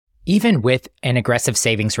Even with an aggressive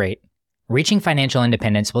savings rate, reaching financial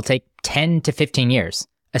independence will take 10 to 15 years,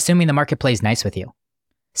 assuming the market plays nice with you.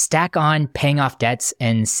 Stack on paying off debts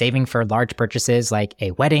and saving for large purchases like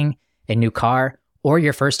a wedding, a new car, or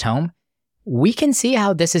your first home. We can see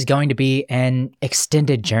how this is going to be an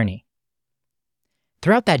extended journey.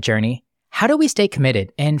 Throughout that journey, how do we stay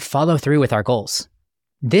committed and follow through with our goals?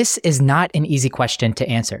 This is not an easy question to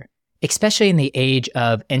answer, especially in the age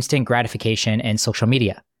of instant gratification and social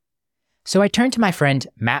media. So I turned to my friend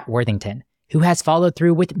Matt Worthington, who has followed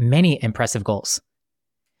through with many impressive goals.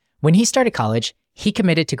 When he started college, he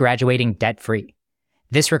committed to graduating debt-free.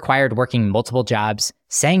 This required working multiple jobs,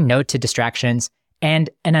 saying no to distractions,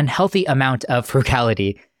 and an unhealthy amount of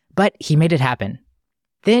frugality, but he made it happen.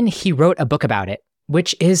 Then he wrote a book about it,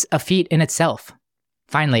 which is a feat in itself.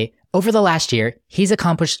 Finally, over the last year, he's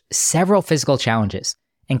accomplished several physical challenges,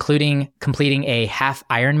 including completing a half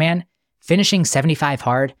Ironman, finishing 75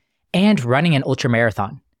 hard, and running an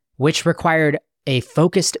ultramarathon, which required a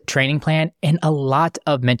focused training plan and a lot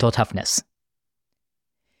of mental toughness.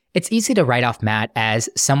 It's easy to write off Matt as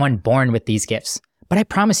someone born with these gifts, but I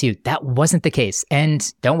promise you that wasn't the case,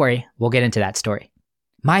 and don't worry, we'll get into that story.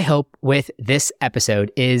 My hope with this episode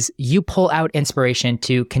is you pull out inspiration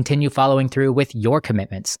to continue following through with your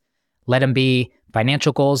commitments. Let them be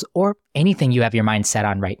financial goals or anything you have your mind set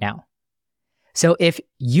on right now. So if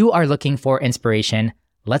you are looking for inspiration,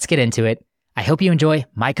 let's get into it. I hope you enjoy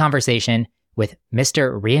my conversation with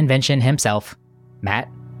Mr. Reinvention himself, Matt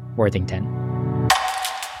Worthington.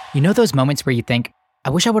 You know those moments where you think,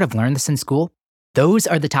 I wish I would have learned this in school? Those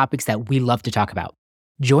are the topics that we love to talk about.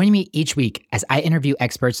 Join me each week as I interview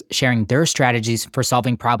experts sharing their strategies for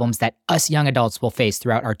solving problems that us young adults will face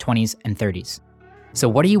throughout our 20s and 30s. So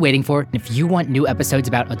what are you waiting for? If you want new episodes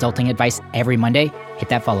about adulting advice every Monday, hit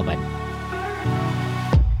that follow button.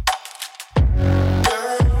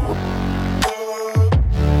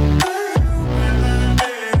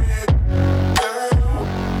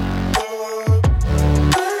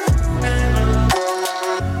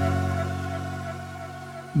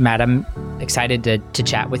 Matt, I'm excited to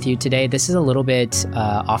chat with you today. This is a little bit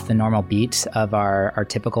off the normal beat of our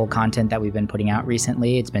typical content that we've been putting out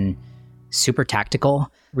recently. It's been super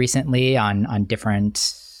tactical recently on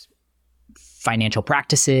different financial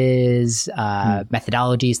practices,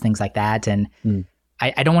 methodologies, things like that. And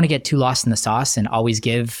I don't want to get too lost in the sauce and always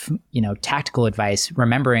give, tactical advice,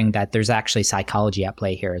 remembering that there's actually psychology at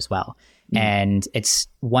play here as well. And it's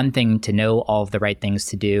one thing to know all of the right things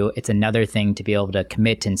to do. It's another thing to be able to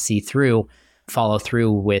commit and follow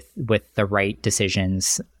through with the right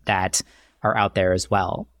decisions that are out there as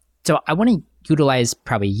well. So I want to utilize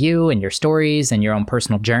probably you and your stories and your own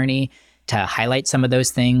personal journey to highlight some of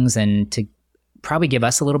those things and to probably give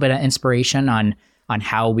us a little bit of inspiration on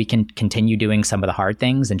how we can continue doing some of the hard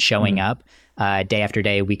things and showing up day after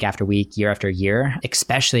day, week after week, year after year,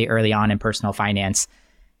 especially early on in personal finance.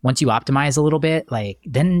 Once you optimize a little bit,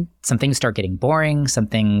 then some things start getting boring, some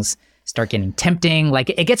things start getting tempting.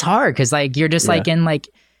 It gets hard because you're just in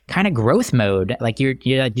kind of growth mode. You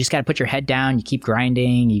just got to put your head down. You keep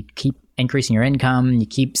grinding. You keep increasing your income. You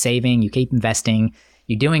keep saving. You keep investing.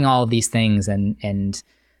 You're doing all of these things, and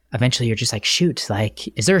eventually you're just shoot.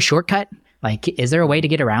 Is there a shortcut? Is there a way to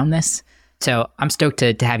get around this? So I'm stoked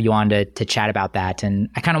to have you on to chat about that, and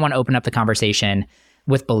I kind of want to open up the conversation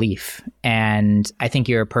with belief. And I think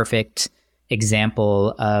you're a perfect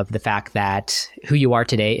example of the fact that who you are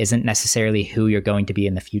today isn't necessarily who you're going to be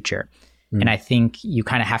in the future. And I think you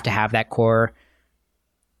kind of have to have that core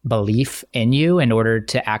belief in you in order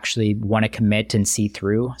to actually want to commit and see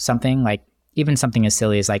through something, even something as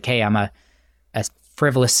silly as hey, I'm a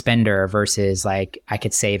frivolous spender versus I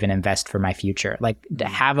could save and invest for my future. To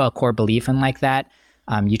have a core belief in that,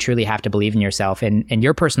 you truly have to believe in yourself. And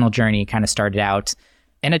your personal journey kind of started out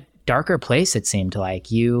in a darker place, it seemed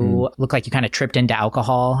you look like you kind of tripped into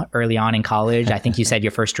alcohol early on in college. I think you said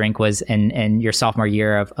your first drink was in your sophomore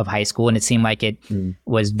year of high school. And it seemed like it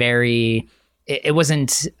was it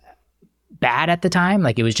wasn't bad at the time.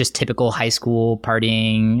 It was just typical high school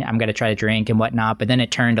partying. I'm going to try to drink and whatnot. But then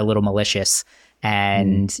it turned a little malicious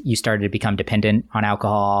and you started to become dependent on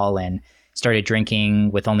alcohol and started drinking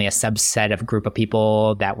with only a subset of a group of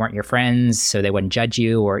people that weren't your friends, so they wouldn't judge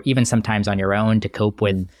you, or even sometimes on your own to cope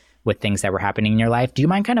with things that were happening in your life. Do you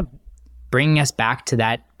mind kind of bringing us back to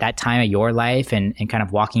that time of your life and kind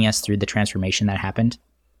of walking us through the transformation that happened?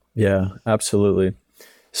 Yeah, absolutely.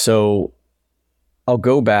 So I'll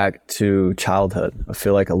go back to childhood. I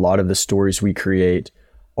feel like a lot of the stories we create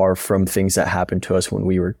are from things that happened to us when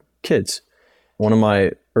we were kids. One of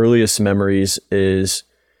my earliest memories is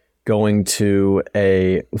going to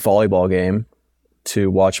a volleyball game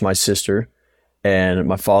to watch my sister and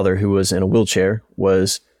my father, who was in a wheelchair,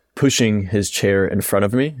 was pushing his chair in front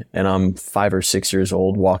of me. And I'm 5 or 6 years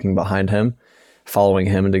old, walking behind him, following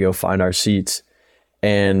him to go find our seats.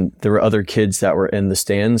 And there were other kids that were in the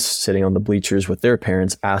stands, sitting on the bleachers with their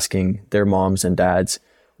parents, asking their moms and dads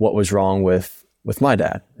what was wrong with my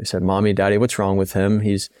dad. They said, "Mommy, Daddy, what's wrong with him?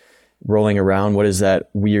 He's rolling around. What is that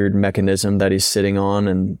weird mechanism that he's sitting on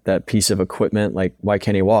and that piece of equipment? Like, why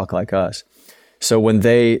can't he walk like us?" So when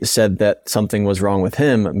they said that something was wrong with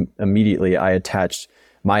him, immediately I attached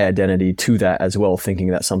my identity to that as well, thinking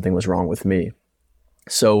that something was wrong with me.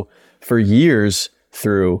 So for years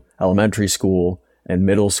through elementary school and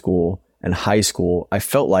middle school and high school, I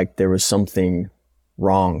felt like there was something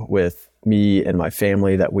wrong with me and my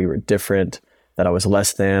family, that we were different, that I was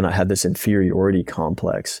less than. I had this inferiority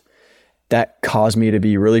complex that caused me to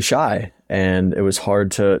be really shy, and it was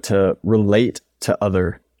hard to relate to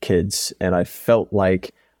other kids. And I felt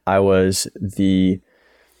like I was the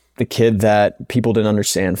kid that people didn't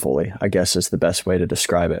understand fully, I guess is the best way to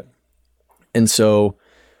describe it. And so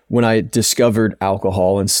when I discovered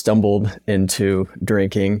alcohol and stumbled into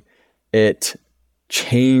drinking, it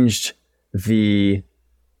changed the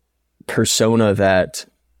persona that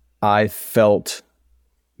I felt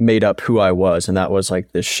made up who I was. And that was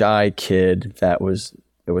like this shy kid it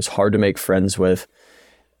was hard to make friends with.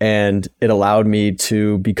 And it allowed me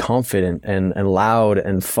to be confident and loud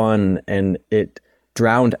and fun. And it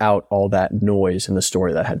drowned out all that noise in the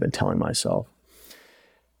story that I had been telling myself.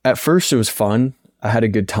 At first, it was fun. I had a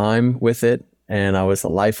good time with it, and I was the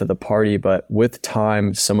life of the party. But with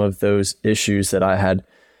time, some of those issues that I had,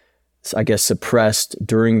 I guess, suppressed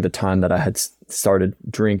during the time that I had started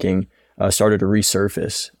drinking started to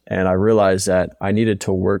resurface. And I realized that I needed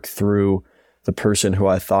to work through the person who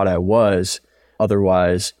I thought I was.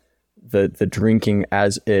 Otherwise, the drinking,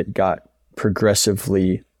 as it got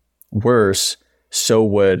progressively worse, so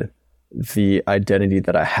would the identity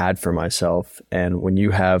that I had for myself. And when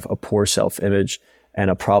you have a poor self-image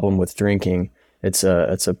and a problem with drinking, it's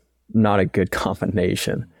not a good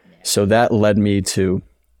combination. So that led me to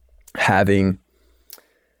having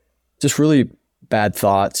just really bad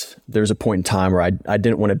thoughts. There was a point in time where I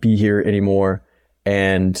didn't want to be here anymore.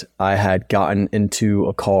 And I had gotten into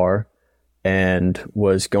a car and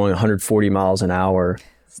was going 140 miles an hour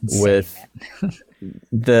with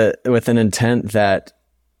an intent that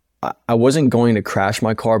I wasn't going to crash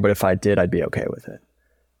my car, but if I did, I'd be okay with it.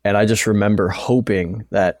 And I just remember hoping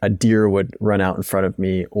that a deer would run out in front of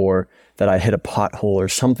me, or that I hit a pothole or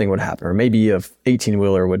something would happen, or maybe a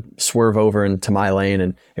 18-wheeler would swerve over into my lane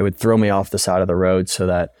and it would throw me off the side of the road so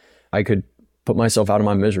that I could put myself out of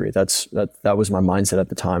my misery. That was my mindset at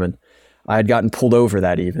the time. And I had gotten pulled over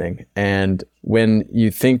that evening. And when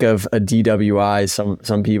you think of a DWI,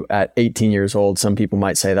 some people at 18 years old, some people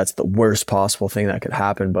might say that's the worst possible thing that could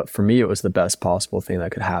happen. But for me, it was the best possible thing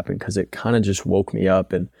that could happen, because it kind of just woke me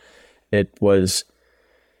up. And it was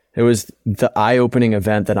the eye-opening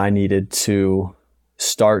event that I needed to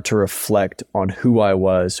start to reflect on who I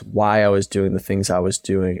was, why I was doing the things I was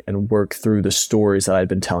doing, and work through the stories that I'd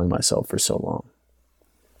been telling myself for so long.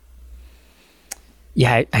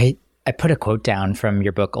 Yeah, I put a quote down from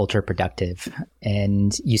your book, Ultra Productive,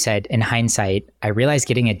 and you said, "In hindsight, I realized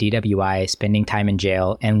getting a DWI, spending time in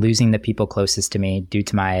jail, and losing the people closest to me due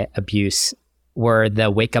to my abuse were the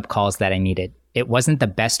wake-up calls that I needed. It wasn't the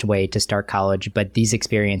best way to start college, but these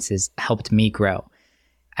experiences helped me grow.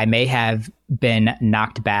 I may have been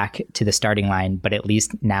knocked back to the starting line, but at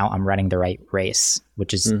least now I'm running the right race,"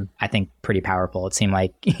 which is, I think, pretty powerful. It seemed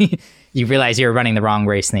like you realize you were running the wrong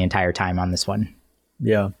race the entire time on this one.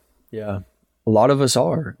 Yeah. A lot of us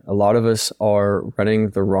are. A lot of us are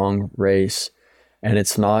running the wrong race. And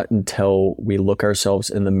it's not until we look ourselves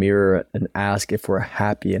in the mirror and ask if we're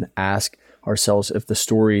happy, and ask ourselves if the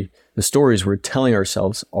stories we're telling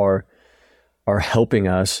ourselves are helping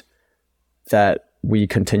us, that we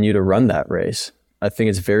continue to run that race. I think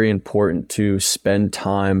it's very important to spend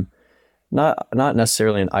time, not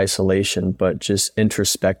necessarily in isolation, but just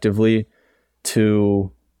introspectively,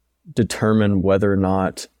 to determine whether or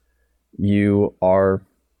not you are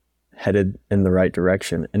headed in the right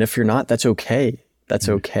direction. And if you're not, that's okay. That's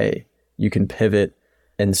okay. You can pivot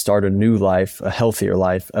and start a new life, a healthier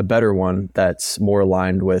life, a better one that's more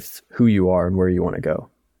aligned with who you are and where you want to go.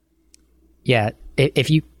 Yeah.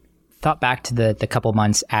 If you thought back to the couple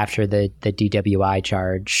months after the DWI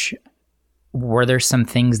charge, were there some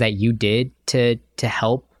things that you did to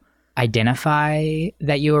help identify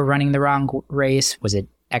that you were running the wrong race? Was it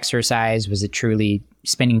exercise? Was it truly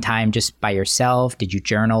spending time just by yourself? Did you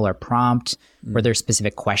journal or prompt? Were there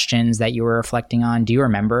specific questions that you were reflecting on? Do you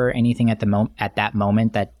remember anything at that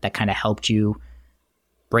moment that kind of helped you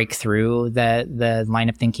break through the line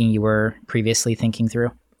of thinking you were previously thinking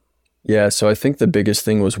through? Yeah, so I think the biggest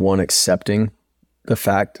thing was one, accepting the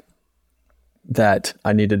fact that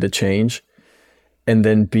I needed to change, and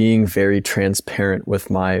then being very transparent with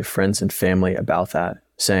my friends and family about that,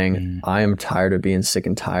 saying, I am tired of being sick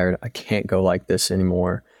and tired. I can't go like this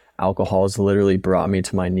anymore. Alcohol has literally brought me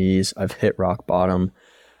to my knees. I've hit rock bottom.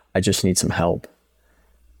 I just need some help,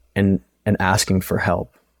 and asking for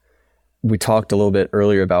help. We talked a little bit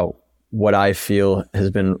earlier about what I feel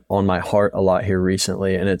has been on my heart a lot here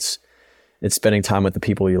recently, and it's spending time with the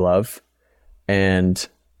people you love. And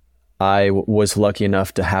I was lucky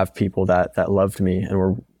enough to have people that loved me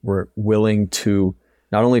and were willing to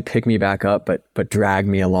not only pick me back up, but drag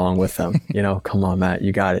me along with them. Come on, Matt,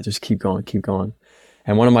 you got it. Just keep going, keep going.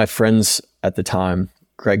 And one of my friends at the time,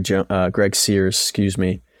 Greg Sears,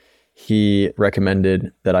 he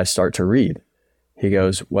recommended that I start to read. He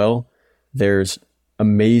goes, well, there's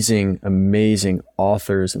amazing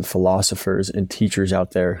authors and philosophers and teachers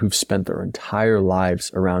out there who've spent their entire lives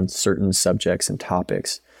around certain subjects and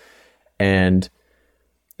topics. And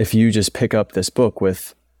if you just pick up this book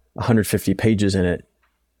with 150 pages in it,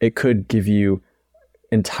 it could give you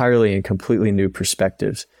entirely and completely new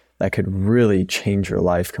perspectives that could really change your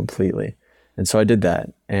life completely. And so I did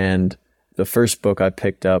that. And the first book I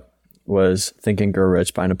picked up was Think and Grow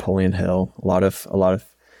Rich by Napoleon Hill. A lot of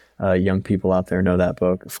young people out there know that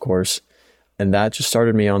book, of course. And that just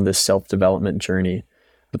started me on this self-development journey.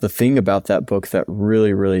 But the thing about that book that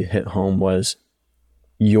really, really hit home was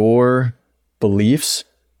your beliefs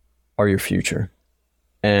are your future.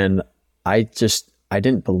 And I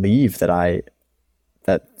didn't believe that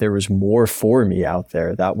there was more for me out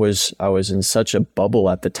there. I was in such a bubble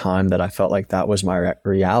at the time that I felt like that was my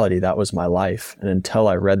reality. That was my life. And it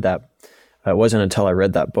wasn't until I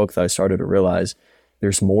read that book that I started to realize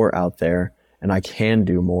there's more out there and I can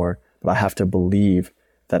do more, but I have to believe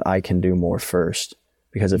that I can do more first.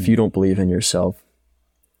 Because if you don't believe in yourself,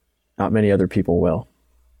 not many other people will.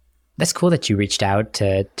 That's cool that you reached out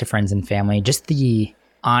to friends and family. Just the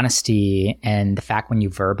honesty and the fact when you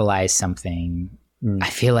verbalize something, I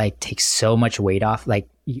feel like takes so much weight off. Like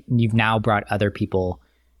you've now brought other people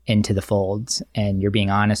into the folds and you're being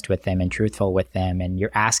honest with them and truthful with them and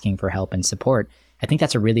you're asking for help and support. I think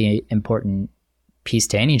that's a really important piece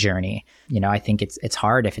to any journey. I think it's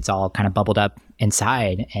hard if it's all kind of bubbled up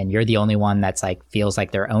inside and you're the only one that's like feels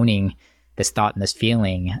like they're owning this thought and this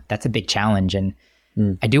feeling. That's a big challenge. And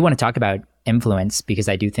I do want to talk about influence because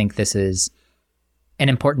I do think this is an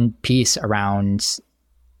important piece around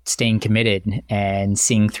staying committed and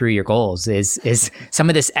seeing through your goals is some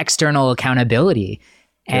of this external accountability.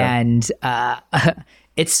 Yeah. And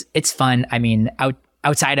it's fun. I mean,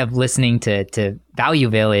 outside of listening to Value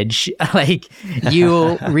Village, like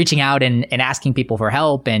you reaching out and asking people for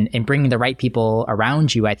help and bringing the right people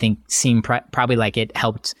around you, I think seemed probably like it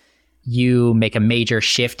helped you make a major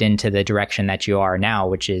shift into the direction that you are now,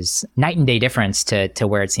 which is night and day difference to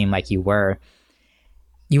where it seemed like you were.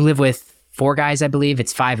 You live with 4 guys, I believe.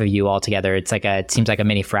 It's 5 of you all together. It seems like a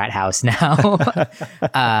mini frat house now.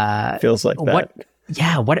 Feels like that.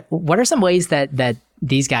 What are some ways that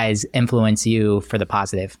these guys influence you for the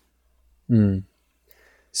positive?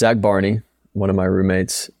 Zach Barney, one of my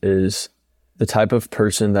roommates, is the type of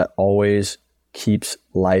person that always keeps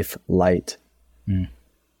life light.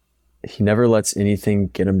 He never lets anything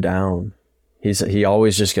get him down. He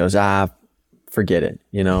always just goes, forget it.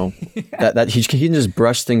 That he can just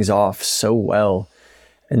brush things off so well.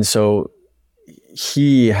 And so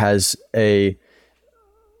he's a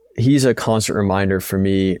constant reminder for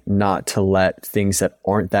me not to let things that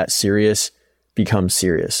aren't that serious become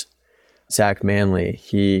serious. Zach Manley,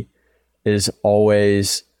 he is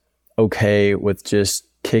always okay with just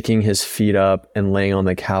kicking his feet up and laying on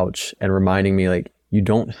the couch and reminding me, like, you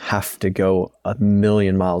don't have to go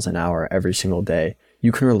 1,000,000 miles an hour every single day.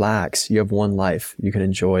 You can relax. You have one life. You can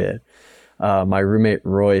enjoy it. My roommate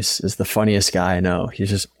Royce is the funniest guy I know. He's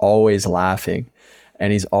just always laughing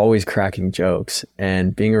and he's always cracking jokes,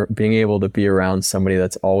 and being able to be around somebody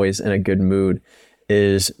that's always in a good mood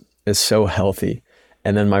is so healthy.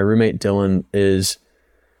 And then my roommate Dylan is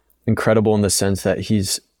incredible in the sense that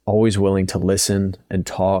he's always willing to listen and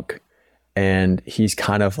talk. And he's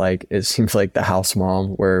kind of like, it seems like the house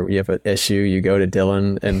mom where you have an issue, you go to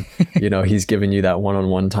Dylan and, he's giving you that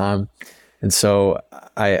one-on-one time. And so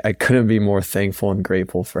I couldn't be more thankful and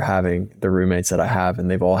grateful for having the roommates that I have. And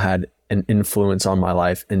they've all had an influence on my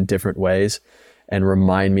life in different ways. and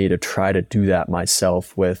remind me to try to do that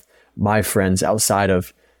myself with my friends outside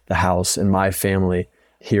of the house and my family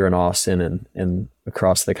here in Austin and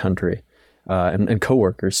across the country, and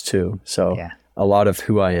coworkers too. So a lot of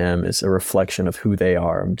who I am is a reflection of who they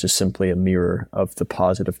are. I'm just simply a mirror of the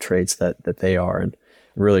positive traits that they are, and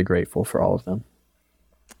I'm really grateful for all of them.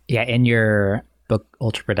 Yeah, in your book,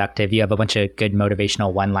 Ultra Productive, you have a bunch of good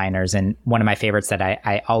motivational one-liners. And one of my favorites that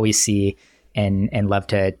I always see and love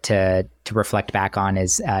to reflect back on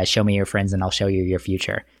is show me your friends and I'll show you your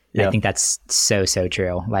future. Yeah. I think that's so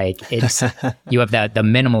true. Like it's, you have the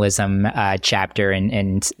minimalism chapter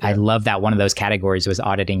and I love that one of those categories was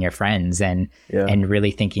auditing your friends and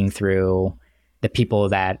really thinking through the people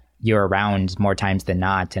that you're around more times than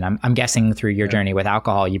not. And I'm guessing through your journey with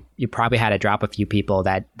alcohol, you probably had to drop a few people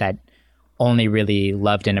that only really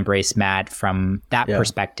loved and embraced Matt from that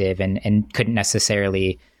perspective and couldn't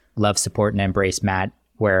necessarily love, support, and embrace Matt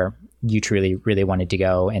where you truly, really wanted to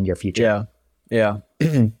go in your future. Yeah.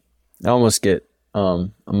 I almost get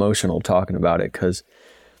emotional talking about it because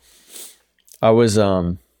I was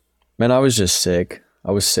just sick.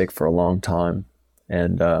 I was sick for a long time,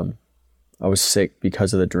 and I was sick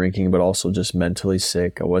because of the drinking, but also just mentally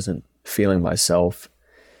sick. I wasn't feeling myself,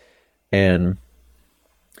 and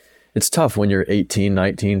it's tough when you're 18,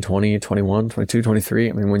 19, 20, 21, 22, 23.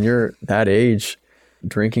 I mean, when you're that age,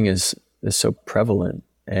 drinking is so prevalent,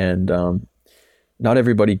 and not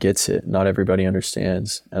everybody gets it. Not everybody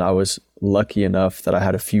understands. And I was lucky enough that I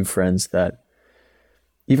had a few friends that,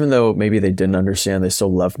 even though maybe they didn't understand, they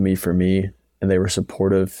still loved me for me, and they were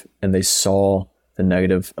supportive, and they saw the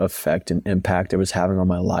negative effect and impact it was having on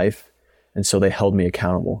my life. And so they held me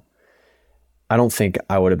accountable. I don't think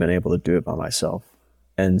I would have been able to do it by myself.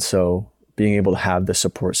 And so being able to have the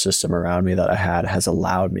support system around me that I had has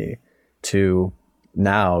allowed me to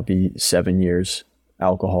now be 7 years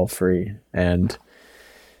alcohol free. And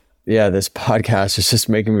this podcast is just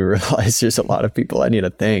making me realize there's a lot of people I need to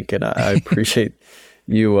thank. And I appreciate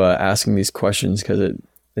you asking these questions because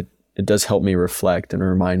it does help me reflect and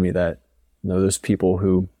remind me that, those people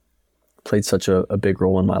who played such a big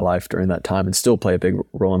role in my life during that time and still play a big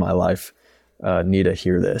role in my life need to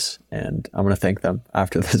hear this. And I'm going to thank them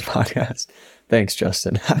after this podcast. Thanks,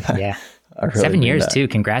 Justin. Yeah. Really 7 years too.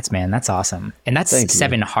 Congrats, man. That's awesome. And that's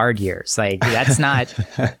 7 hard years. Like that's not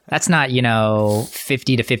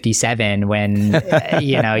 50 to 57 when,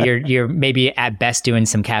 you're maybe at best doing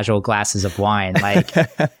some casual glasses of wine. Like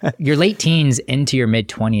your late teens into your mid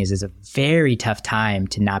 20s is a very tough time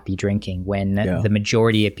to not be drinking when the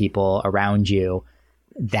majority of people around you,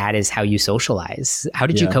 that is how you socialize. How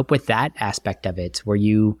did you cope with that aspect of it? Were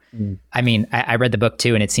you, I read the book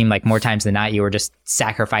too, and it seemed like more times than not, you were just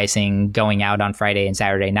sacrificing going out on Friday and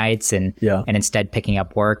Saturday nights and instead picking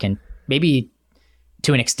up work and maybe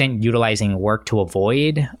to an extent utilizing work to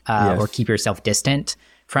avoid or keep yourself distant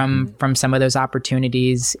from some of those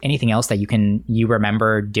opportunities. Anything else that you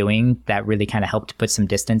remember doing that really kind of helped put some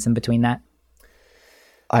distance in between that?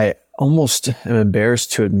 I almost am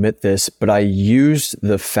embarrassed to admit this, but I used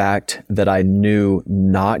the fact that I knew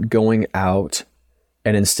not going out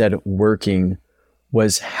and instead working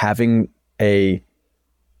was having a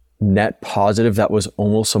net positive that was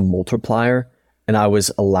almost a multiplier. And I was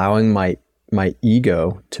allowing my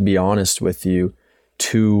ego, to be honest with you,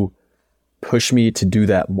 to push me to do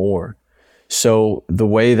that more. So the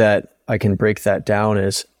way that I can break that down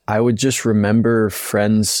is I would just remember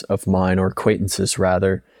friends of mine, or acquaintances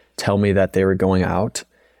rather, tell me that they were going out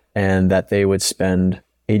and that they would spend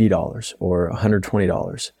 $80 or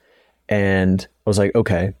 $120. And I was like,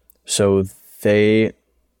 okay, so they,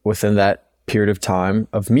 within that period of time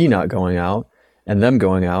of me not going out and them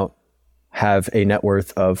going out, have a net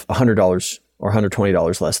worth of $100 or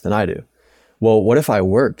 $120 less than I do. Well, what if I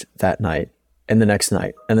worked that night and the next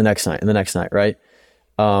night and the next night and the next night, right?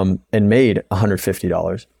 And made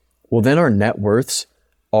 $150. Well, then our net worths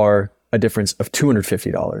are a difference of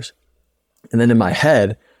 $250. And then in my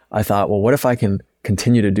head, I thought, well, what if I can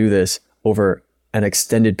continue to do this over an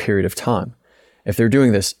extended period of time? If they're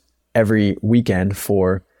doing this every weekend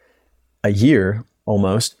for a year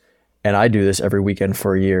almost, and I do this every weekend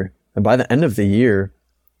for a year, and by the end of the year,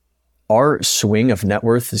 our swing of net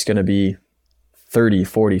worth is going to be $30,000,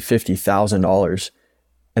 $40,000, $50,000.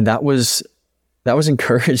 And that was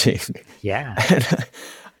encouraging. Yeah.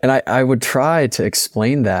 And I would try to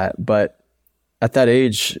explain that, but at that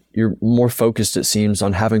age, you're more focused, it seems,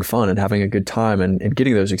 on having fun and having a good time and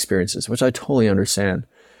getting those experiences, which I totally understand.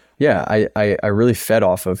 Yeah, I really fed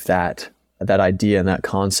off of that idea and that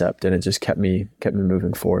concept, and it just kept me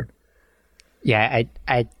moving forward. Yeah,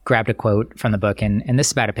 I grabbed a quote from the book, and this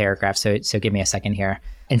is about a paragraph, so give me a second here.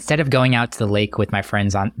 Instead of going out to the lake with my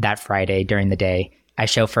friends on that Friday during the day, I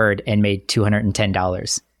chauffeured and made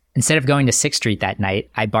 $210. Instead of going to 6th Street that night,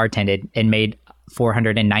 I bartended and made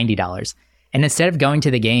 $490. And instead of going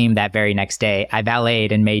to the game that very next day, I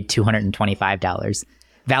valeted and made $225.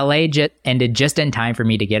 Valet ended just in time for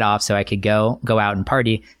me to get off so I could go out and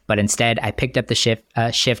party, but instead I picked up the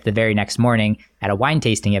shift the very next morning at a wine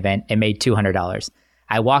tasting event and made $200.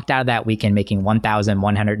 I walked out of that weekend making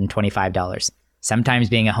 $1,125. Sometimes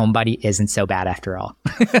being a homebody isn't so bad after all.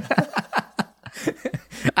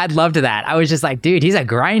 I'd loved that. I was just like, dude, he's a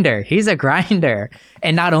grinder. He's a grinder.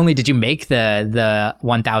 And not only did you make the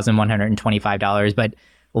 $1,125, but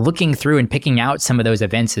looking through and picking out some of those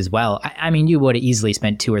events as well. I mean, you would have easily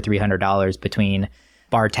spent $200 or $300 between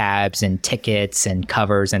bar tabs and tickets and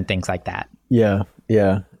covers and things like that. Yeah.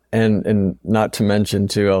 And not to mention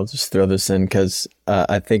too, I'll just throw this in because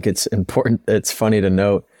I think it's important. It's funny to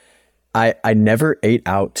note. I never ate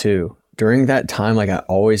out too. During that time, like I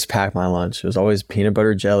always packed my lunch. It was always peanut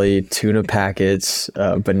butter jelly, tuna packets,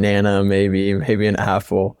 banana, maybe an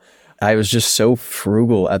apple. I was just so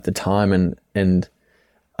frugal at the time, and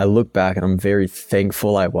I look back and I'm very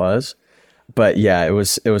thankful I was. But yeah, it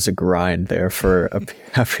was a grind there for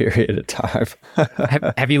a period of time.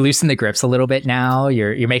 Have you loosened the grips a little bit now?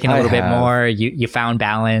 You're making a little bit more. You found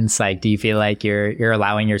balance. Like, do you feel like you're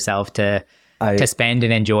allowing yourself to spend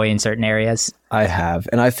and enjoy in certain areas? I have.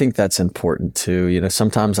 And I think that's important too. You know,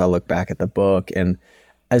 sometimes I look back at the book, and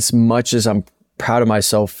as much as I'm proud of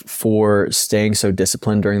myself for staying so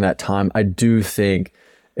disciplined during that time, I do think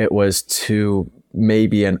it was to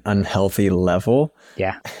maybe an unhealthy level.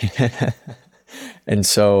 Yeah. And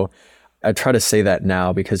so I try to say that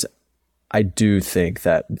now because I do think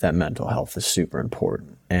that mental health is super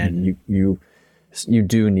important, and you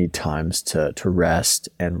do need times to rest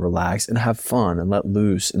and relax and have fun and let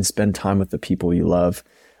loose and spend time with the people you love.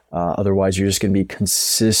 Otherwise, you're just going to be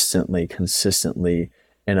consistently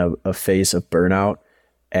in a phase of burnout,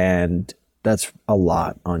 and that's a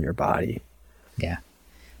lot on your body. Yeah.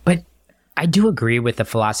 But I do agree with the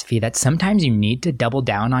philosophy that sometimes you need to double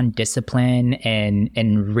down on discipline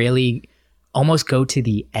and really almost go to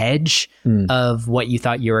the edge of what you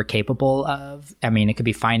thought you were capable of. I mean, it could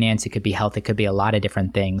be finance, it could be health, it could be a lot of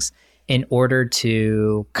different things, in order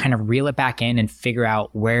to kind of reel it back in and figure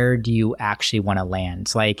out where do you actually want to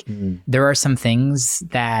land. Like there are some things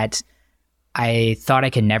that I thought I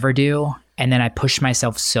could never do, and then I pushed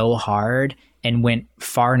myself so hard and went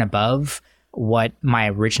far and above what my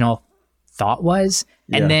original thought was.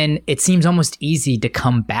 And then it seems almost easy to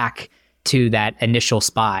come back to that initial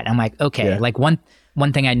spot. I'm like, okay, like one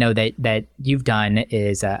thing I know that you've done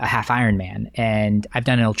is a half Ironman, and I've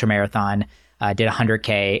done an ultra marathon, did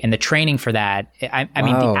 100K, and the training for that, I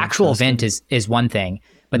mean, the actual event is one thing,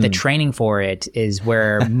 but the training for it is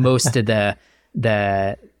where most of the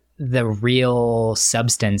real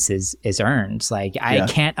substance is earned. Like I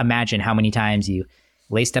can't imagine how many times you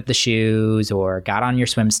laced up the shoes or got on your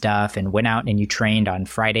swim stuff and went out and you trained on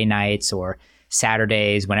Friday nights or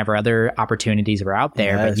Saturdays, whenever other opportunities were out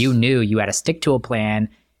there, but you knew you had to stick to a plan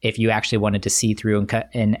if you actually wanted to see through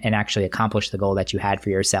and actually accomplish the goal that you had for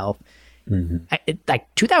yourself.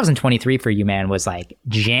 Like 2023 for you, man, was like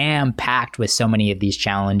jam packed with so many of these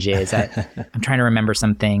challenges. I'm trying to remember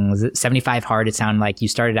some things. 75 hard. It sounded like you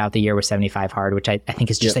started out the year with 75 hard, which I think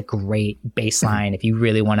is just a great baseline. If you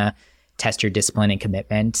really want to test your discipline and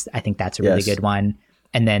commitment, I think that's a really good one.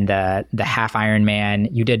 And then the half Ironman,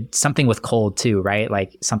 you did something with cold too, right?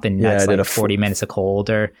 Like something nuts, like 40 minutes of cold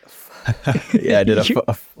or... I did a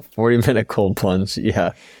 40-minute cold plunge.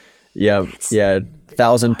 Yeah.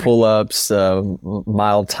 1,000 pull-ups,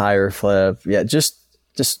 mild tire flip. Yeah, just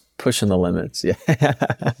pushing the limits. Yeah.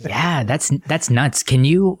 Yeah, that's nuts. Can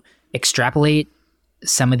you extrapolate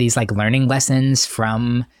some of these like learning lessons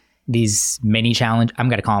from these mini challenge? I'm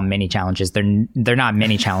going to call them mini challenges. They're not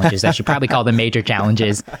mini challenges. I should probably call them major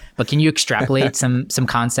challenges. But can you extrapolate some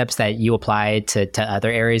concepts that you apply to other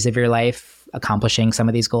areas of your life, accomplishing some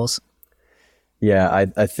of these goals? Yeah,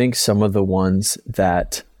 I think some of the ones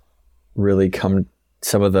that really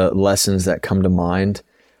some of the lessons that come to mind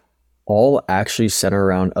all actually center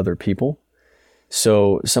around other people.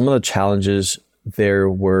 So some of the challenges, there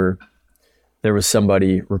was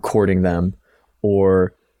somebody recording them,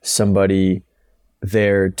 or somebody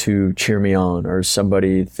there to cheer me on, or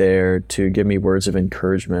somebody there to give me words of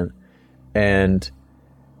encouragement. And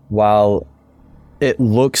while it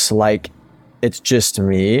looks like it's just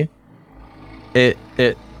me,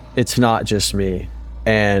 it's not just me.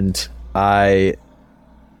 And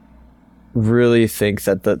really think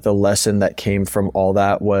that the lesson that came from all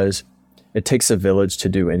that was it takes a village to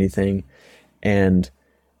do anything. And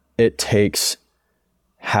it takes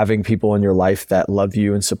having people in your life that love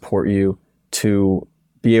you and support you to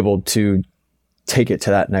be able to take it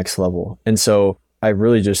to that next level. And so I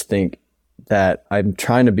really just think that I'm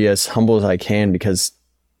trying to be as humble as I can, because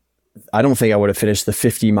I don't think I would have finished the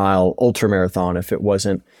 50-mile ultra marathon if it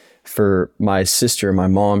wasn't for my sister and my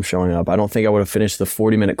mom showing up. I don't think I would have finished the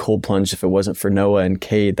 40-minute cold plunge if it wasn't for Noah and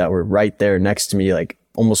Cade that were right there next to me, like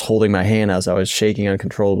almost holding my hand as I was shaking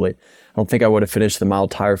uncontrollably. I don't think I would have finished the mile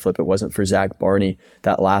tire flip if it wasn't for Zach Barney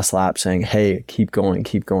that last lap saying, hey, keep going,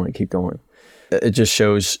 keep going, keep going. It just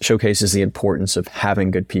showcases the importance of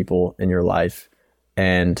having good people in your life.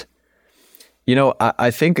 And, you know,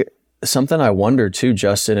 I think something I wonder too,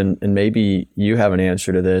 Justin, and maybe you have an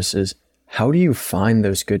answer to this, is how do you find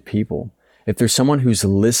those good people? If there's someone who's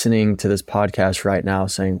listening to this podcast right now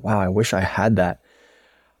saying, wow, I wish I had that,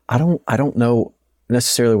 I don't know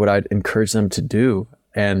necessarily what I'd encourage them to do.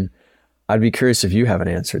 And I'd be curious if you have an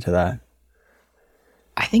answer to that.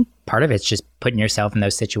 I think part of it's just putting yourself in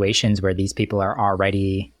those situations where these people are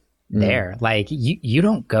already there. Like you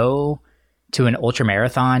don't go to an ultra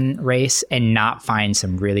marathon race and not find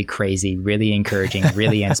some really crazy, really encouraging,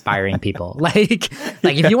 really inspiring people. Like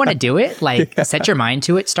if you want to do it, like set your mind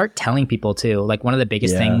to it, start telling people too. Like one of the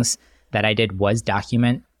biggest things that I did was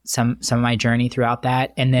document some of my journey throughout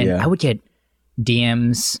that. And then I would get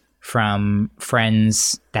DMs from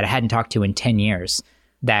friends that I hadn't talked to in 10 years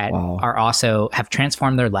that are also have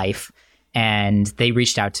transformed their life. And they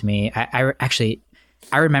reached out to me.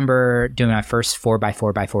 I remember doing my first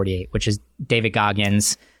 4x4x48, which is David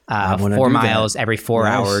Goggins, 4 miles every 4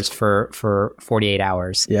 hours for 48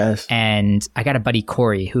 hours. Yes. And I got a buddy,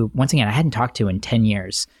 Corey, who once again, I hadn't talked to in 10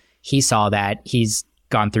 years. He saw that. He's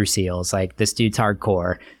gone through SEALs. Like, this dude's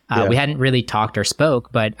hardcore. We hadn't really talked or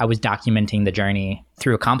spoke, but I was documenting the journey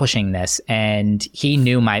through accomplishing this. And he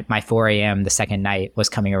knew my 4 a.m. the second night was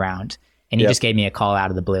coming around. And he just gave me a call out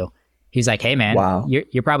of the blue. He's like, hey man,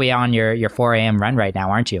 you're probably on your 4 a.m. run right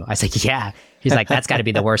now, aren't you? I was like, yeah. He's like, that's gotta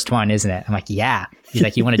be the worst one, isn't it? I'm like, yeah. He's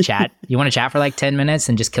like, you want to chat? You want to chat for like 10 minutes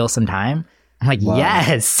and just kill some time? I'm like,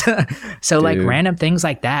 yes. So dude, like random things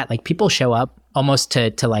like that, like people show up almost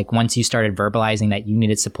to like, once you started verbalizing that you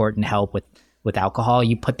needed support and help with alcohol,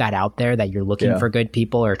 you put that out there that you're looking for good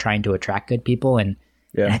people or trying to attract good people. And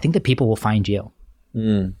I think that people will find you.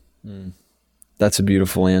 That's a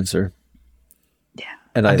beautiful answer. Yeah.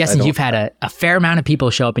 And I'm guessing you've had a fair amount of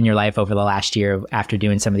people show up in your life over the last year after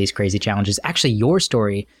doing some of these crazy challenges. Actually, your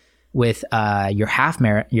story with your half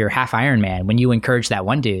Ironman, when you encouraged that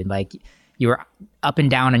one dude, like you were up and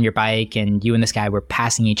down on your bike and you and this guy were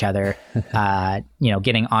passing each other,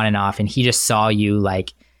 getting on and off. And he just saw you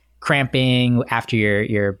like cramping after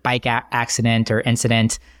your bike accident or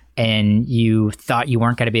incident. And you thought you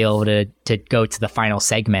weren't going to be able to go to the final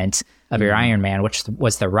segment of your Ironman, which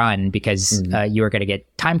was the run, because you were going to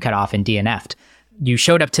get time cut off and DNF'd. You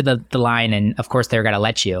showed up to the line, and of course they were going to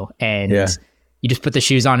let you. And you just put the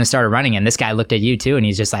shoes on and started running. And this guy looked at you too, and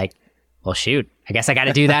he's just like, well, shoot, I guess I got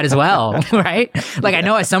to do that as well. Right? Like, I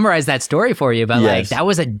know I summarized that story for you, but like that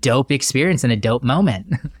was a dope experience and a dope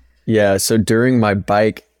moment. Yeah. So during my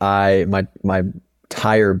bike, my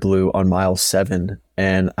tire blew on mile 7.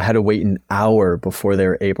 And I had to wait an hour before they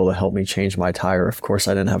were able to help me change my tire. Of course,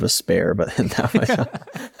 I didn't have a spare, but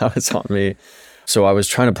that was on me. So I was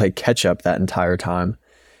trying to play catch up that entire time.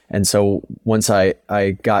 And so once I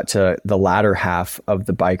got to the latter half of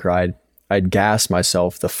the bike ride, I'd gassed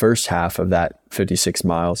myself the first half of that 56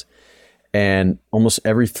 miles. And almost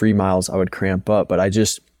every 3 miles I would cramp up. But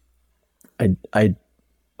I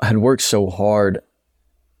had worked so hard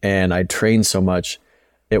and I trained so much,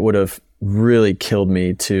 it would have really killed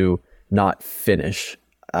me to not finish.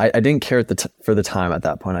 I didn't care for the time at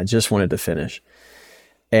that point. I just wanted to finish.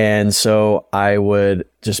 And so I would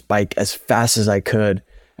just bike as fast as I could,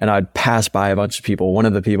 and I'd pass by a bunch of people. One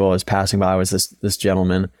of the people I was passing by was this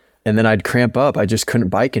gentleman, and then I'd cramp up. I just couldn't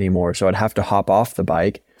bike anymore. So I'd have to hop off the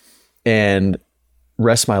bike and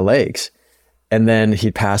rest my legs. And then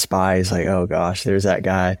he'd pass by. He's like, oh gosh, there's that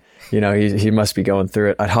guy. He must be going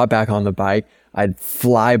through it. I'd hop back on the bike. I'd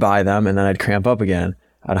fly by them, and then I'd cramp up again.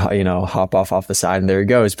 I'd, hop off the side, and there he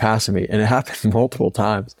goes, passing me. And it happened multiple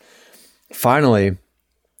times. Finally,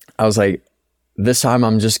 I was like, this time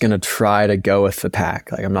I'm just going to try to go with the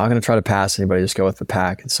pack. Like, I'm not going to try to pass anybody, just go with the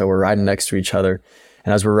pack. And so we're riding next to each other.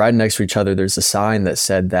 And as we're riding next to each other, there's a sign that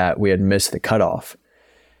said that we had missed the cutoff.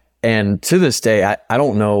 And to this day, I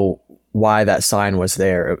don't know why that sign was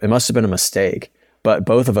there. It must have been a mistake. But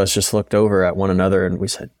both of us just looked over at one another and we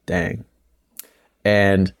said, dang.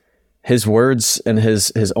 And his words and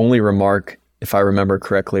his only remark, if I remember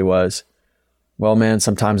correctly, was, well, man,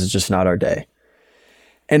 sometimes it's just not our day.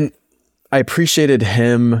 And I appreciated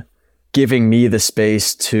him giving me the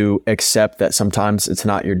space to accept that sometimes it's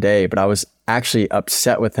not your day, but I was actually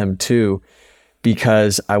upset with him too,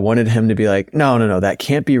 because I wanted him to be like, no, that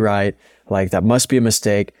can't be right. Like, that must be a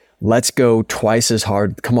mistake. Let's go twice as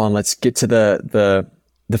hard. Come on, let's get to the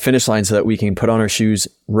finish line so that we can put on our shoes,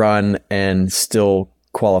 run, and still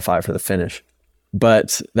qualify for the finish.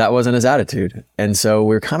 But that wasn't his attitude. And so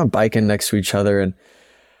we're kind of biking next to each other, and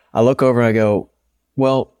I look over and I go,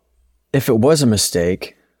 well, if it was a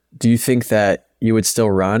mistake, do you think that you would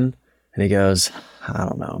still run? And he goes, I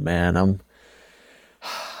don't know, man.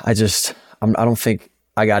 I don't think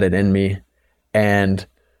I got it in me. And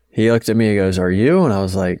he looked at me and goes, are you? And I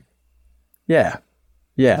was like, yeah,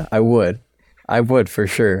 I would for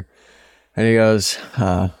sure. And he goes,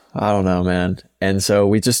 I don't know, man. And so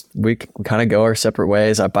we kind of go our separate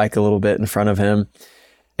ways. I bike a little bit in front of him,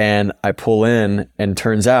 and I pull in, and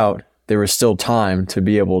turns out there was still time to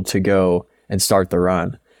be able to go and start the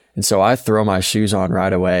run. And so I throw my shoes on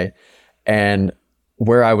right away, and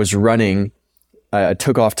where I was running, I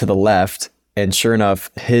took off to the left, and sure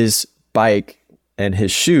enough, his bike and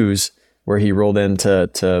his shoes, where he rolled in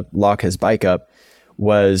to lock his bike up,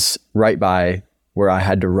 was right by where I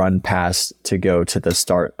had to run past to go to the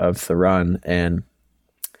start of the run. And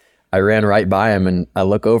I ran right by him, and I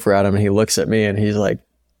look over at him, and he looks at me, and he's like,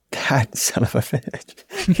 that son of a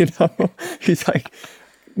bitch, he's like,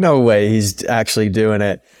 no way he's actually doing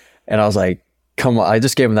it. And I was like, come on. I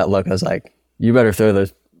just gave him that look. I was like, you better throw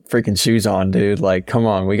the freaking shoes on, dude. Like, come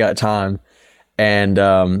on, we got time. And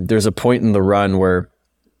there's a point in the run where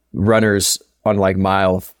runners on like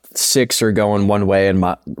mile 6 are going one way, and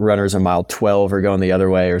runners on mile 12 are going the other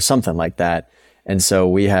way, or something like that. And so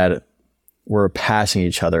we're passing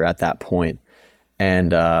each other at that point.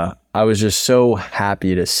 And I was just so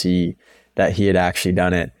happy to see that he had actually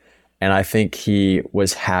done it. And I think he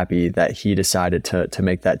was happy that he decided to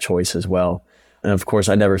make that choice as well. And of course,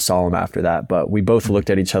 I never saw him after that, but we both looked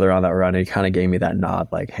at each other on that run, and he kind of gave me that nod,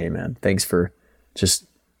 like, hey man, thanks for just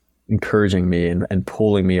encouraging me and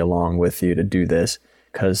pulling me along with you to do this,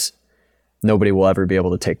 because nobody will ever be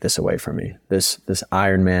able to take this away from me. This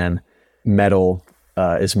Ironman medal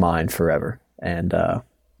is mine forever. And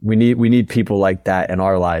we need people like that in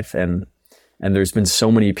our life. And there's been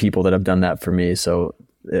so many people that have done that for me. So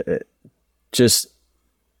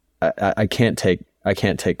I can't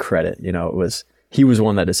take credit. He was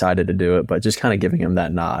one that decided to do it, but just kind of giving him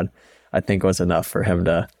that nod, I think, was enough for him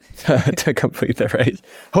to to complete the race.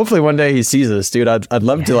 Hopefully one day he sees this, dude. I'd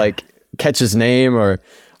love to like catch his name, or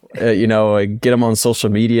get him on social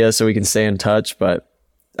media so we can stay in touch. But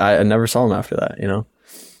I never saw him after that.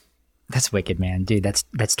 That's wicked, man. Dude,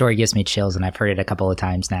 that story gives me chills, and I've heard it a couple of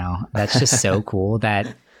times now. That's just so cool,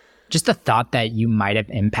 that just the thought that you might have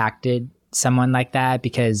impacted someone like that,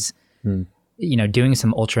 because doing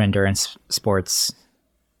some ultra endurance sports,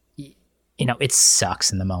 it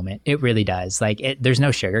sucks in the moment. It really does. Like, there's no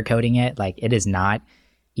sugarcoating it. Like, it is not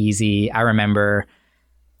easy. I remember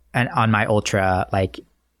on my ultra, like,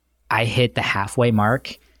 I hit the halfway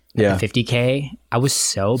mark at the 50K. I was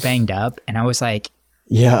so banged up, and I was like,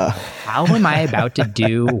 how am I about to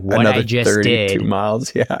do what I just 32 did?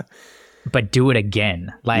 miles. Yeah. But do it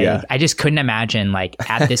again. Like, I just couldn't imagine, like,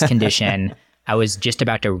 at this condition, I was just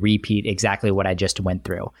about to repeat exactly what I just went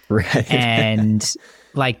through. Right. And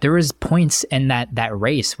like, there was points in that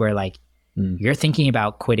race where, like, you're thinking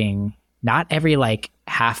about quitting, not every like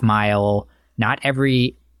half mile, not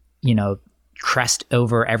every, crest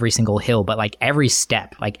over every single hill, but like every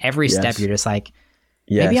step, step, you're just like,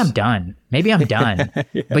 maybe I'm done.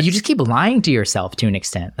 But you just keep lying to yourself to an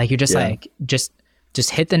extent. Like, you're just like, just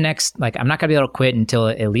hit the next, like, I'm not gonna be able to quit until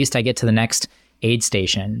at least I get to the next aid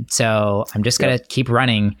station. So I'm just gonna keep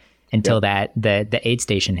running until that the aid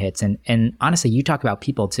station hits. And honestly, you talk about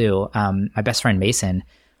people too. My best friend Mason,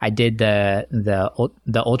 I did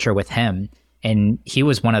the ultra with him, and he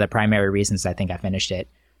was one of the primary reasons I think I finished it.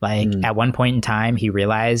 Like, at one point in time, he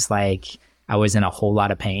realized, like, I was in a whole lot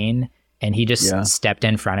of pain, and he just stepped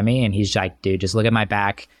in front of me, and he's like, dude, just look at my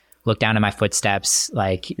back, look down at my footsteps,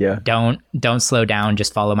 like, don't slow down,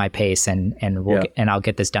 just follow my pace, and I'll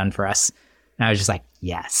get this done for us. And I was just like,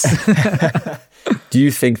 yes. Do you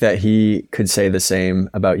think that he could say the same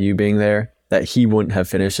about you being there, that he wouldn't have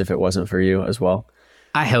finished if it wasn't for you as well?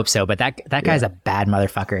 I hope so, but that guy's a bad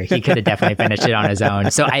motherfucker. He could have definitely finished it on his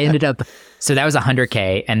own. So that was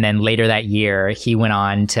 100K. And then later that year, he went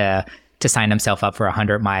on to sign himself up for a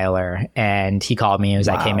 100 miler. And he called me and was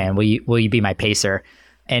like, hey man, will you be my pacer?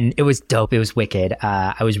 And it was dope. It was wicked.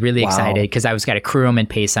 I was really excited because I was got to crew him and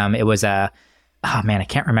pace him. It was oh man, I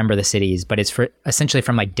can't remember the cities, but it's essentially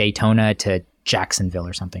from like Daytona to Jacksonville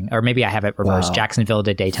or something. Or maybe I have it reversed, Jacksonville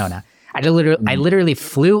to Daytona. I literally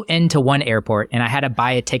flew into one airport and I had to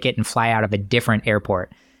buy a ticket and fly out of a different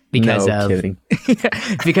airport because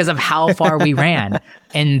because of how far we ran.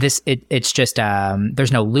 And it's just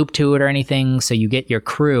there's no loop to it or anything. So you get your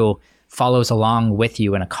crew follows along with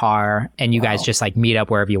you in a car, and you guys just like meet up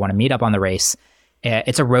wherever you want to meet up on the race.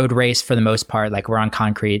 It's a road race for the most part. Like we're on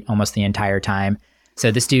concrete almost the entire time.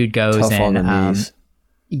 So this dude goes tough on the knees.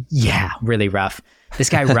 Yeah, really rough. This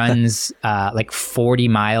guy runs like 40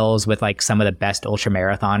 miles with like some of the best ultra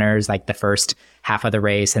marathoners, like the first half of the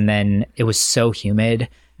race. And then it was so humid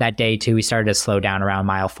that day too. We started to slow down around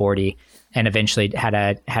mile 40 and eventually had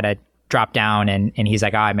a drop down, and he's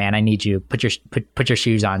like, "Oh man, I need you. Put your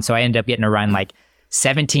shoes on." So I ended up getting to run like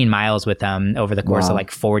 17 miles with him over the course of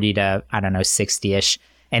like 40 to, I don't know, 60-ish.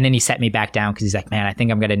 And then he set me back down because he's like, "Man, I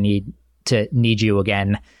think I'm going to need you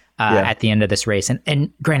again at the end of this race."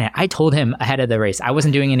 And granted, I told him ahead of the race, I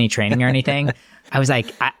wasn't doing any training or anything. I was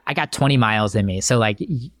like, I got 20 miles in me. So like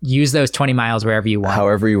use those 20 miles wherever you want.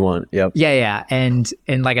 However you want. Yep. Yeah. And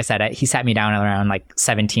like I said, he sat me down around like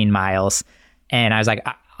 17 miles and I was like,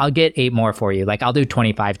 "I'll get 8 more for you. Like I'll do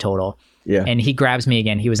 25 total." Yeah. And he grabs me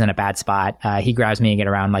again. He was in a bad spot. He grabs me again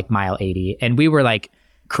around like mile 80. And we were like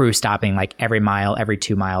crew stopping like every mile, every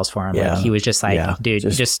 2 miles for him. Yeah. Like he was just like, "Dude,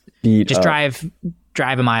 just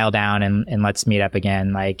drive a mile down and let's meet up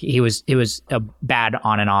again." Like it was a bad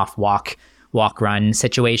on and off walk run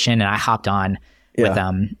situation. And I hopped on with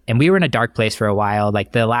them, and we were in a dark place for a while.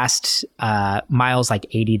 Like the last miles, like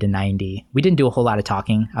 80 to 90, we didn't do a whole lot of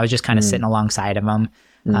talking. I was just kind of sitting alongside of him.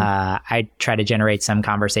 I tried to generate some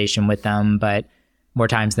conversation with them, but more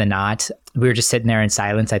times than not, we were just sitting there in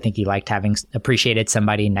silence. I think he liked appreciated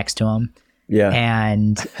somebody next to him. Yeah.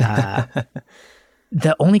 And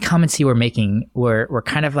the only comments he were making were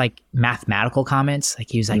kind of like mathematical comments. Like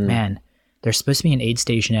he was like, "Man, there's supposed to be an aid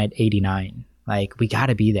station at 89. Like we got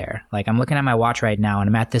to be there. Like I'm looking at my watch right now and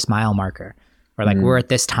I'm at this mile marker, or like we're at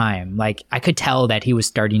this time." Like I could tell that he was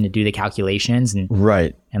starting to do the calculations and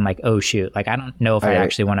and like, "Oh shoot, like I don't know if I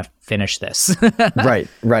actually want to finish this." Right.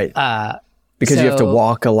 Because you have to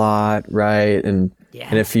walk a lot, right? And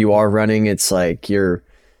if you are running, it's like you're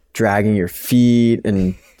dragging your feet,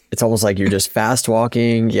 and it's almost like you're just fast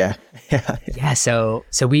walking. Yeah. So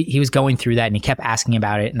he was going through that, and he kept asking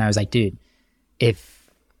about it, and I was like, "Dude,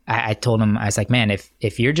 I told him, I was like, man,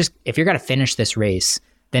 if you're gonna finish this race,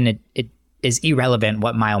 then it is irrelevant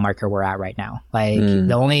what mile marker we're at right now. Like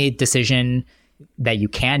the only decision that you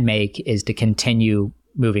can make is to continue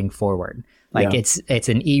moving forward. Like it's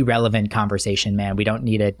an irrelevant conversation, man. We don't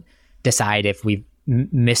need to decide if we've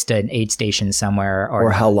missed an aid station somewhere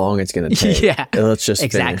or how long it's going to take. Yeah, let's just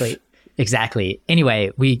exactly.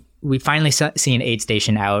 Anyway, we finally see an aid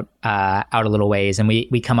station out a little ways, and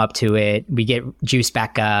we come up to it. We get juice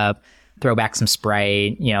back up, throw back some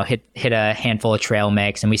Sprite, hit a handful of trail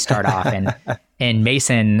mix, and we start off. And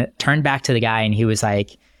Mason turned back to the guy, and he was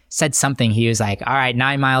like, said something. He was like, "All right,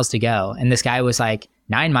 9 miles to go." And this guy was like,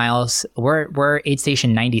 9 miles? We're aid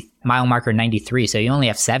station 90 mile marker 93, so you only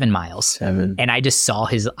have 7 miles. 7. And I just saw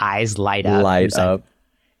his eyes light up. Like,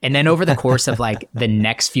 and then over the course of like the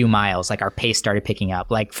next few miles, like our pace started picking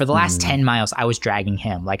up. Like for the last 10 miles, I was dragging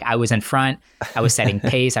him. Like I was in front, I was setting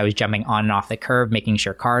pace, I was jumping on and off the curve, making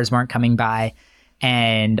sure cars weren't coming by.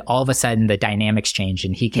 And all of a sudden the dynamics changed,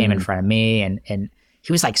 and he came in front of me, and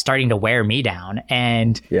he was like starting to wear me down.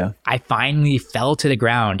 And I finally fell to the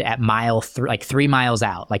ground at mile 3 miles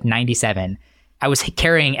out, like 97. I was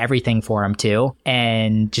carrying everything for him too,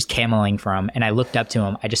 and just cameling for him. And I looked up to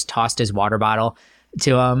him. I just tossed his water bottle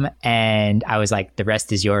to him, and I was like, "The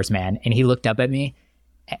rest is yours, man." And he looked up at me.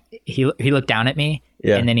 He looked down at me,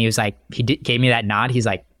 and then he was like, gave me that nod. He's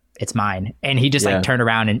like, "It's mine." And he just like turned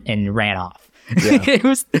around and ran off. It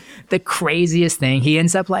was the craziest thing. He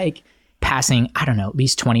ends up like passing, I don't know, at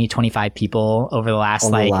least 20, 25 people over the last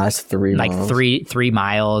last 3 miles. Like 3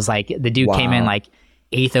 miles. Like the dude came in like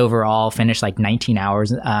 8th overall, finished like 19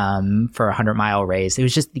 hours for a 100-mile race. It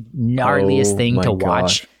was just the gnarliest thing to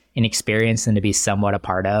watch and experience and to be somewhat a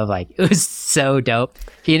part of. Like it was so dope.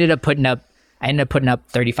 I ended up putting up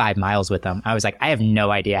 35 miles with him. I was like, "I have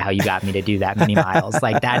no idea how you got me to do that many miles.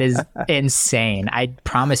 Like that is insane. I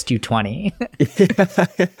promised you 20.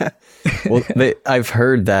 Well, I've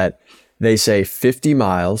heard that they say 50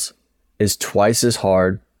 miles is twice as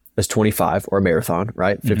hard as 25 or a marathon,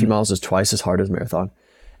 right? 50 miles is twice as hard as a marathon.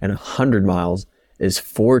 And 100 miles is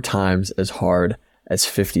 4 times as hard as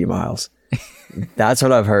 50 miles. That's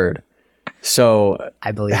what I've heard. So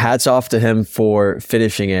I believe hats off to him for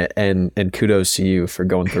finishing it, and kudos to you for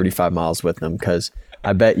going 35 miles with him, because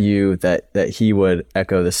I bet you that he would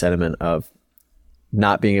echo the sentiment of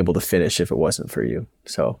not being able to finish if it wasn't for you.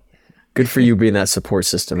 So good for you being that support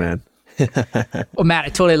system, man. Well, Matt, I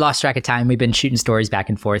totally lost track of time. We've been shooting stories back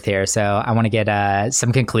and forth here. So I want to get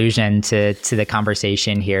some conclusion to the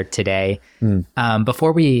conversation here today.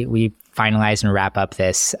 Before we finalize and wrap up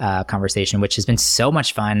this conversation, which has been so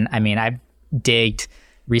much fun. I mean, I've digged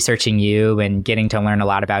researching you and getting to learn a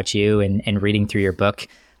lot about you and reading through your book.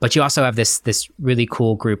 But you also have this really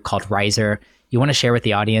cool group called Riser. You want to share with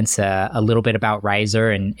the audience a little bit about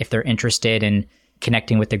Riser, and if they're interested in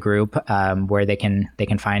connecting with the group, where they can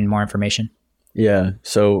find more information? Yeah.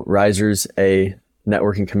 So Riser's a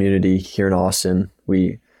networking community here in Austin.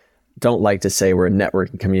 We don't like to say we're a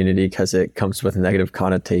networking community because it comes with a negative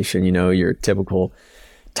connotation. You know, your typical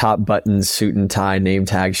top buttons, suit and tie, name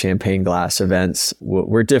tag, champagne glass events.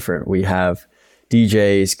 We're different. We have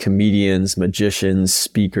DJs, comedians, magicians,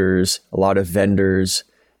 speakers, a lot of vendors,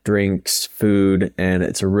 drinks, food, and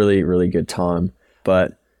it's a really, really good time.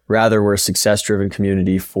 But rather, we're a success-driven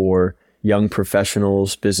community for young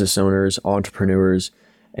professionals, business owners, entrepreneurs,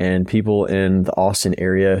 and people in the Austin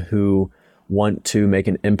area who want to make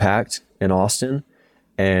an impact in Austin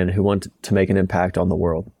and who want to make an impact on the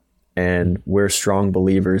world. And we're strong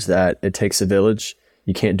believers that it takes a village.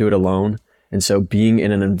 You can't do it alone. And so being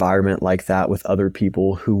in an environment like that with other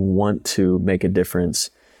people who want to make a difference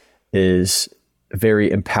is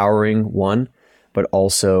very empowering, one, but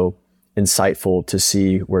also insightful to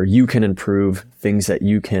see where you can improve, things that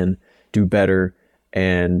you can do better,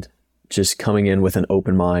 and just coming in with an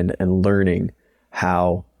open mind and learning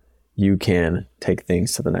how you can take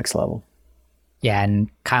things to the next level. Yeah, and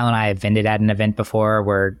Kyle and I have vended at an event before.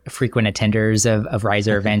 We're frequent attenders of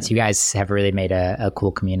Riser events. You guys have really made a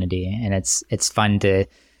cool community, and it's fun to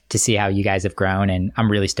see how you guys have grown, and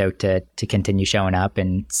I'm really stoked to continue showing up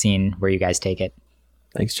and seeing where you guys take it.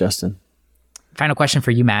 Thanks, Justin. Final question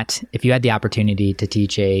for you, Matt. If you had the opportunity to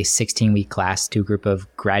teach a 16-week class to a group of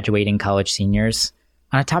graduating college seniors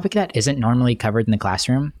on a topic that isn't normally covered in the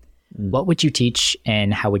classroom, what would you teach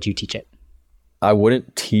and how would you teach it? I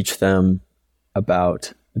wouldn't teach them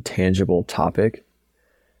about a tangible topic.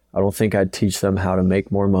 I don't think I'd teach them how to make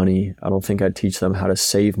more money. I don't think I'd teach them how to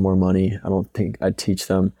save more money. I don't think I'd teach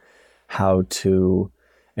them how to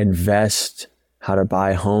invest, how to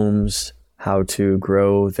buy homes, how to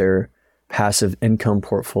grow their passive income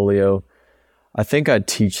portfolio. I think I'd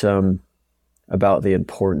teach them about the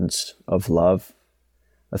importance of love.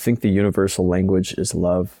 I think the universal language is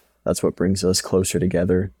love. That's what brings us closer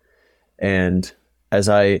together. And as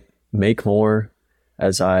I make more,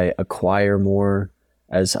 as I acquire more,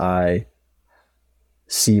 as I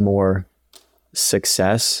see more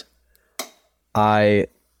success, I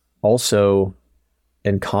also,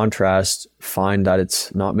 in contrast, find that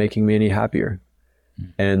it's not making me any happier.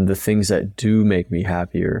 And the things that do make me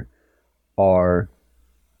happier are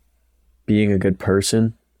being a good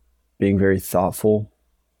person, being very thoughtful,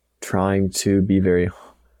 trying to be very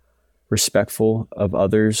respectful of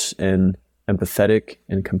others and empathetic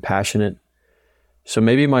and compassionate. So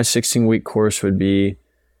maybe my 16-week course would be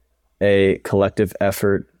a collective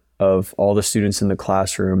effort of all the students in the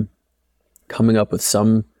classroom coming up with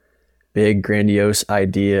some big grandiose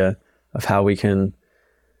idea of how we can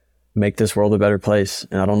make this world a better place.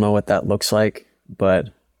 And I don't know what that looks like, but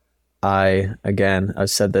I've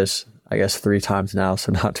said this, I guess 3 times now,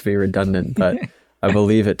 so not to be redundant, but I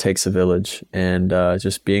believe it takes a village, and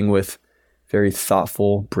just being with very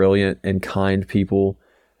thoughtful, brilliant, and kind people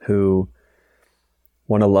who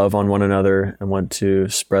want to love on one another and want to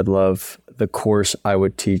spread love. The course I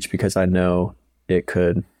would teach, because I know it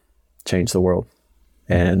could change the world.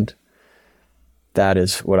 And that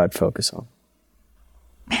is what I'd focus on.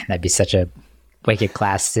 Man, that'd be such a wicked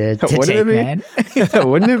class to take, man.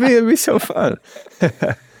 Wouldn't it be? It'd be so fun.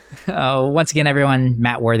 Once again, everyone,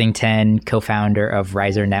 Matt Worthington, co-founder of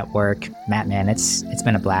Riser Network. Matt, man, it's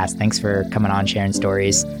been a blast. Thanks for coming on, sharing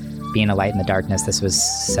stories, being a light in the darkness. This was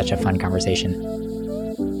such a fun conversation.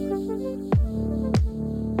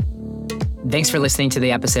 Thanks for listening to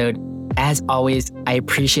the episode. As always, I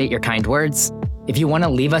appreciate your kind words. If you want to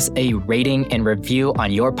leave us a rating and review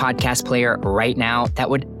on your podcast player right now, that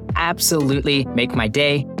would absolutely make my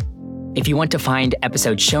day. If you want to find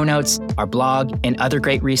episode show notes, our blog, and other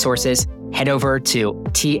great resources, head over to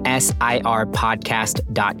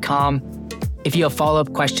tsirpodcast.com. If you have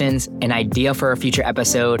follow-up questions, an idea for a future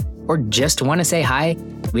episode, or just want to say hi,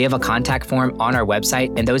 we have a contact form on our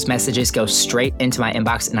website, and those messages go straight into my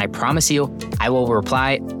inbox, and I promise you, I will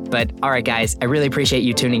reply. But all right, guys, I really appreciate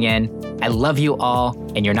you tuning in. I love you all,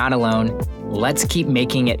 and you're not alone. Let's keep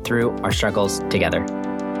making it through our struggles together.